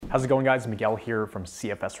How's it going, guys? Miguel here from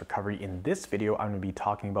CFS Recovery. In this video, I'm going to be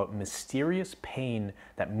talking about mysterious pain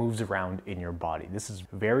that moves around in your body. This is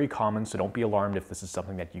very common, so don't be alarmed if this is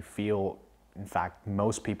something that you feel. In fact,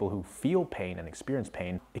 most people who feel pain and experience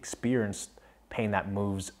pain that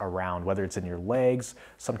moves around, whether it's in your legs,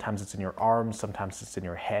 sometimes it's in your arms, sometimes it's in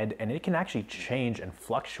your head, and it can actually change and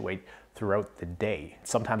fluctuate throughout the day.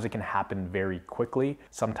 Sometimes it can happen very quickly,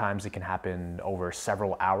 sometimes it can happen over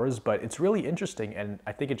several hours, but it's really interesting, and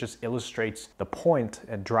I think it just illustrates the point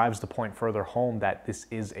and drives the point further home that this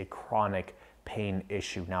is a chronic pain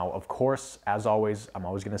issue. Now, of course, as always, I'm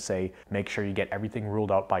always going to say, make sure you get everything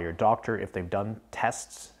ruled out by your doctor if they've done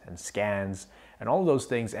tests and scans and all of those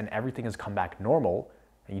things and everything has come back normal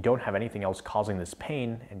and you don't have anything else causing this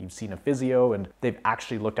pain and you've seen a physio and they've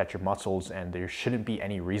actually looked at your muscles and there shouldn't be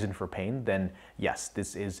any reason for pain, then yes,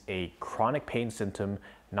 this is a chronic pain symptom,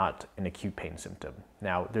 not an acute pain symptom.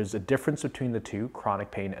 Now, there's a difference between the two, chronic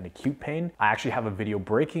pain and acute pain. I actually have a video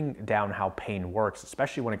breaking down how pain works,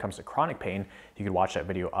 especially when it comes to chronic pain. You can watch that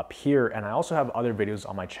video up here. And I also have other videos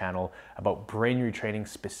on my channel about brain retraining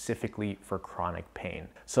specifically for chronic pain.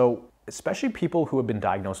 So especially people who have been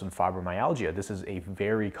diagnosed with fibromyalgia, this is a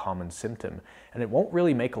very common symptom and it won't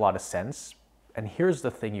really make a lot of sense. And here's the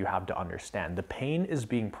thing you have to understand. The pain is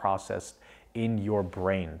being processed in your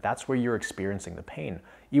brain. That's where you're experiencing the pain,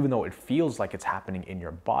 even though it feels like it's happening in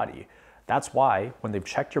your body. That's why when they've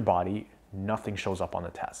checked your body, nothing shows up on the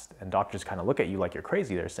test. And doctors kind of look at you like you're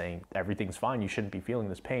crazy. They're saying, everything's fine, you shouldn't be feeling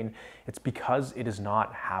this pain. It's because it is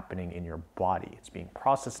not happening in your body. It's being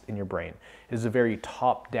processed in your brain. It is a very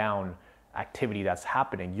top-down activity that's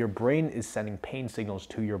happening. Your brain is sending pain signals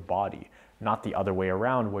to your body, not the other way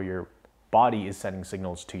around where your body is sending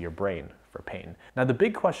signals to your brain for pain. Now, the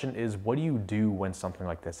big question is, what do you do when something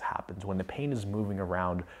like this happens, when the pain is moving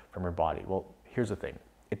around from your body? Well, here's the thing.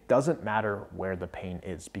 It doesn't matter where the pain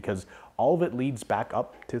is because all of it leads back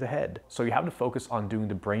up to the head. So you have to focus on doing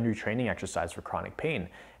the brain retraining exercise for chronic pain.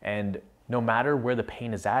 And no matter where the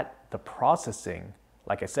pain is at, the processing,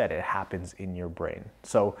 like I said, it happens in your brain.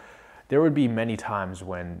 So there would be many times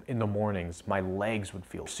when in the mornings, my legs would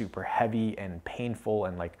feel super heavy and painful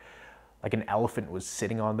and like an elephant was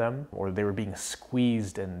sitting on them, or they were being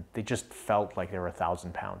squeezed and they just felt like they were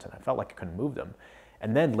 1,000 pounds and I felt like I couldn't move them.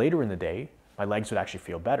 And then later in the day, my legs would actually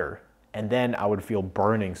feel better. And then I would feel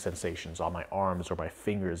burning sensations on my arms or my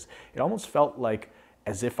fingers. It almost felt like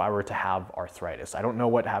as if I were to have arthritis. I don't know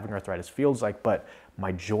what having arthritis feels like, but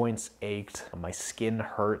my joints ached, my skin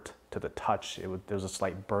hurt to the touch. There was a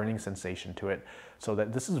slight burning sensation to it. So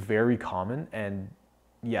that this is very common, and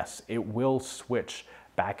yes, it will switch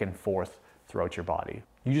back and forth throughout your body.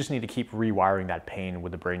 You just need to keep rewiring that pain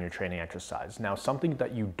with the brain retraining exercise. Now, something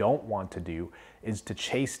that you don't want to do is to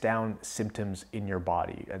chase down symptoms in your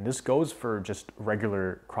body. And this goes for just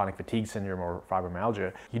regular chronic fatigue syndrome or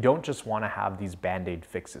fibromyalgia. You don't just want to have these band-aid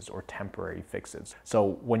fixes or temporary fixes.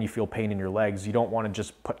 So when you feel pain in your legs, you don't want to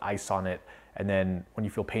just put ice on it. And then when you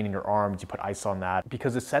feel pain in your arms, you put ice on that,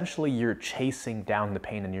 because essentially you're chasing down the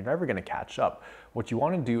pain and you're never going to catch up. What you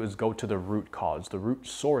want to do is go to the root cause, the root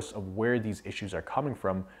source of where these issues are coming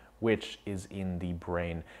from, which is in the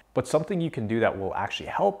brain. But something you can do that will actually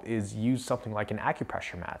help is use something like an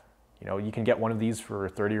acupressure mat. You know, you can get one of these for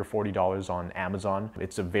 $30 or $40 on Amazon.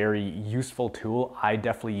 It's a very useful tool. I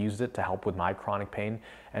definitely used it to help with my chronic pain.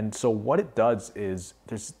 And so what it does is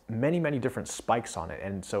there's many, many different spikes on it.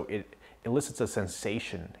 And so it elicits a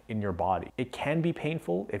sensation in your body. It can be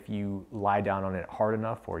painful if you lie down on it hard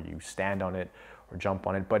enough or you stand on it or jump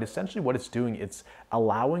on it, but essentially what it's doing, it's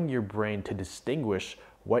allowing your brain to distinguish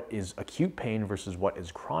what is acute pain versus what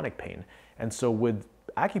is chronic pain. And so with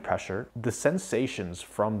acupressure, the sensations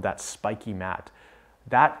from that spiky mat,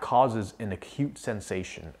 that causes an acute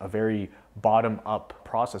sensation, a very bottom-up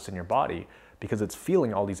process in your body because it's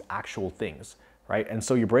feeling all these actual things. Right? And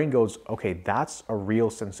so your brain goes, okay, that's a real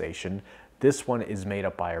sensation. This one is made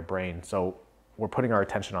up by our brain. So we're putting our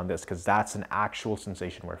attention on this because that's an actual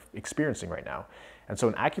sensation we're experiencing right now. And so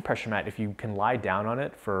an acupressure mat, if you can lie down on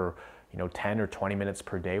it for 10 or 20 minutes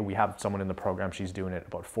per day. We have someone in the program, she's doing it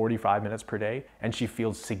about 45 minutes per day, and she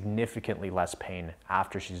feels significantly less pain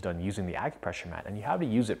after she's done using the acupressure mat. And you have to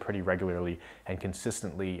use it pretty regularly and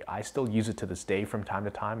consistently. I still use it to this day from time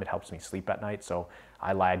to time. It helps me sleep at night, so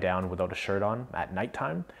I lie down without a shirt on at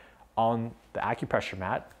nighttime. On the acupressure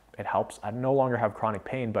mat, it helps. I no longer have chronic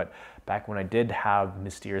pain, but back when I did have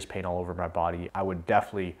mysterious pain all over my body, I would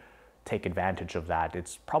definitely take advantage of that.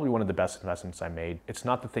 It's probably one of the best investments I made. It's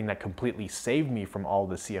not the thing that completely saved me from all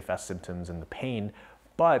the CFS symptoms and the pain,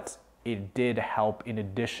 but it did help in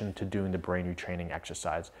addition to doing the brain retraining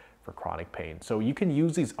exercise for chronic pain. So you can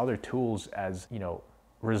use these other tools as,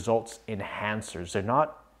 results enhancers. They're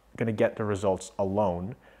not going to get the results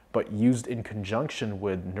alone, but used in conjunction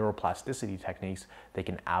with neuroplasticity techniques, they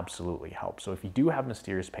can absolutely help. So if you do have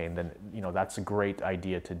mysterious pain, then that's a great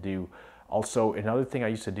idea to do. Also, another thing I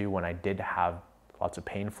used to do when I did have lots of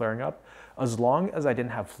pain flaring up, as long as I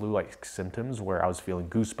didn't have flu-like symptoms where I was feeling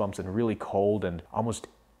goosebumps and really cold and almost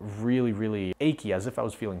really achy as if I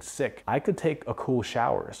was feeling sick, I could take a cool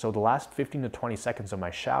shower. So the last 15 to 20 seconds of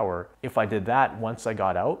my shower, if I did that once I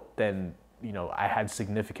got out, then I had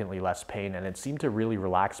significantly less pain, and it seemed to really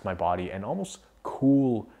relax my body and almost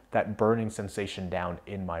cool that burning sensation down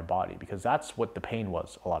in my body, because that's what the pain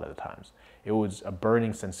was a lot of the times. It was a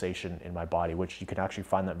burning sensation in my body, which you can actually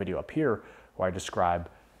find that video up here where I describe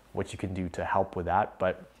what you can do to help with that.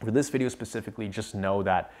 But for this video specifically, just know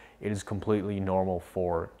that it is completely normal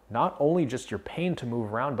for not only just your pain to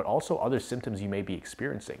move around, but also other symptoms you may be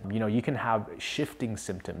experiencing. You can have shifting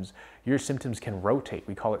symptoms. Your symptoms can rotate.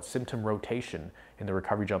 We call it symptom rotation in the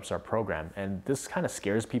Recovery Jumpstart program. And this kind of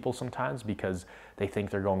scares people sometimes because they think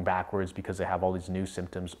they're going backwards because they have all these new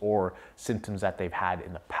symptoms or symptoms that they've had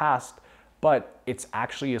in the past. But it's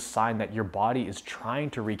actually a sign that your body is trying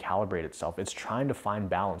to recalibrate itself. It's trying to find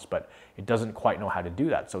balance, but it doesn't quite know how to do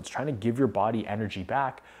that. So it's trying to give your body energy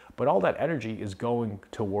back, but all that energy is going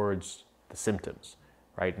towards the symptoms,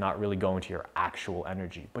 right? Not really going to your actual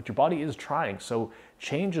energy, but your body is trying. So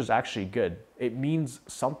change is actually good. It means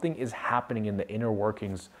something is happening in the inner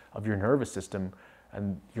workings of your nervous system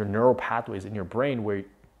and your neural pathways in your brain where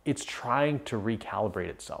it's trying to recalibrate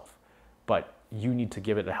itself, but you need to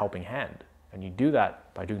give it a helping hand. And you do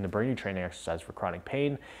that by doing the brain retraining exercise for chronic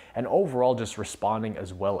pain and overall just responding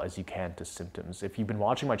as well as you can to symptoms. If you've been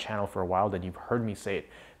watching my channel for a while, then you've heard me say it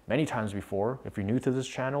many times before. If you're new to this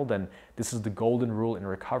channel, then this is the golden rule in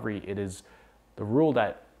recovery. It is the rule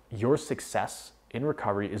that your success in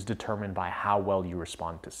recovery is determined by how well you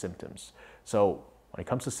respond to symptoms. So when it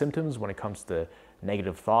comes to symptoms, when it comes to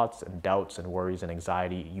negative thoughts and doubts and worries and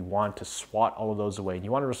anxiety, you want to swat all of those away and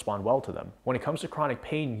you want to respond well to them. When it comes to chronic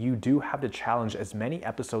pain, you do have to challenge as many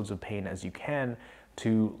episodes of pain as you can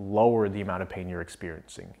to lower the amount of pain you're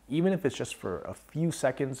experiencing. Even if it's just for a few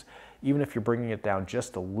seconds, even if you're bringing it down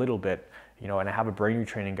just a little bit, and I have a brain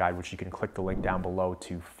retraining guide, which you can click the link down below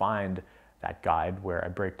to find that guide where I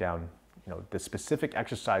break down the specific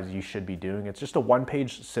exercise you should be doing. It's just a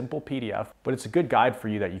one-page simple PDF, but it's a good guide for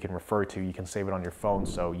you that you can refer to. You can save it on your phone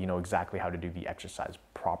so you know exactly how to do the exercise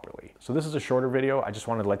properly. So this is a shorter video. I just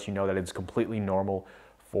wanted to let you know that it's completely normal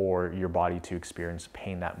for your body to experience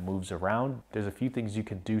pain that moves around. There's a few things you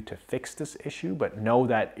can do to fix this issue, but know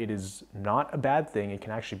that it is not a bad thing. It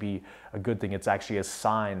can actually be a good thing. It's actually a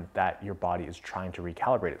sign that your body is trying to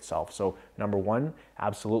recalibrate itself. So number one,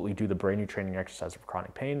 absolutely do the brain retraining exercise for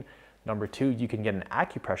chronic pain. Number two, you can get an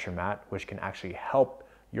acupressure mat, which can actually help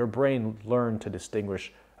your brain learn to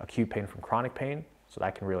distinguish acute pain from chronic pain. So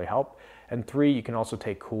that can really help. And three, you can also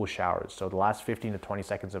take cool showers. So the last 15 to 20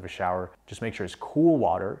 seconds of a shower, just make sure it's cool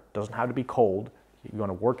water. It doesn't have to be cold. You want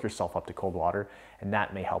to work yourself up to cold water, and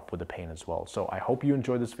that may help with the pain as well. So I hope you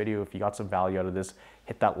enjoyed this video. If you got some value out of this,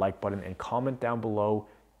 hit that like button and comment down below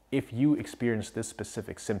if you experience this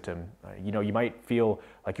specific symptom. You might feel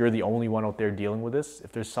like you're the only one out there dealing with this.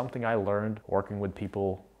 If there's something I learned working with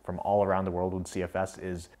people from all around the world with CFS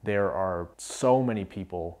is there are so many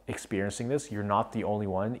people experiencing this. You're not the only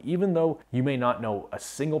one. Even though you may not know a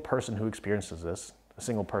single person who experiences this, a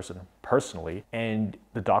single person personally, and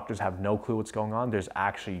the doctors have no clue what's going on, there's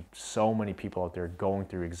actually so many people out there going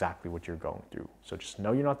through exactly what you're going through. So just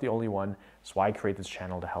know you're not the only one. That's why I create this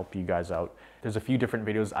channel, to help you guys out. There's a few different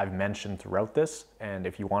videos I've mentioned throughout this, and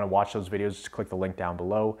if you want to watch those videos, just click the link down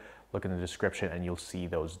below, look in the description, and you'll see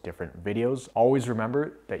those different videos. Always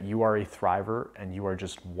remember that you are a thriver, and you are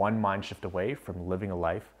just one mind shift away from living a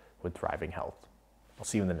life with thriving health. I'll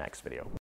see you in the next video.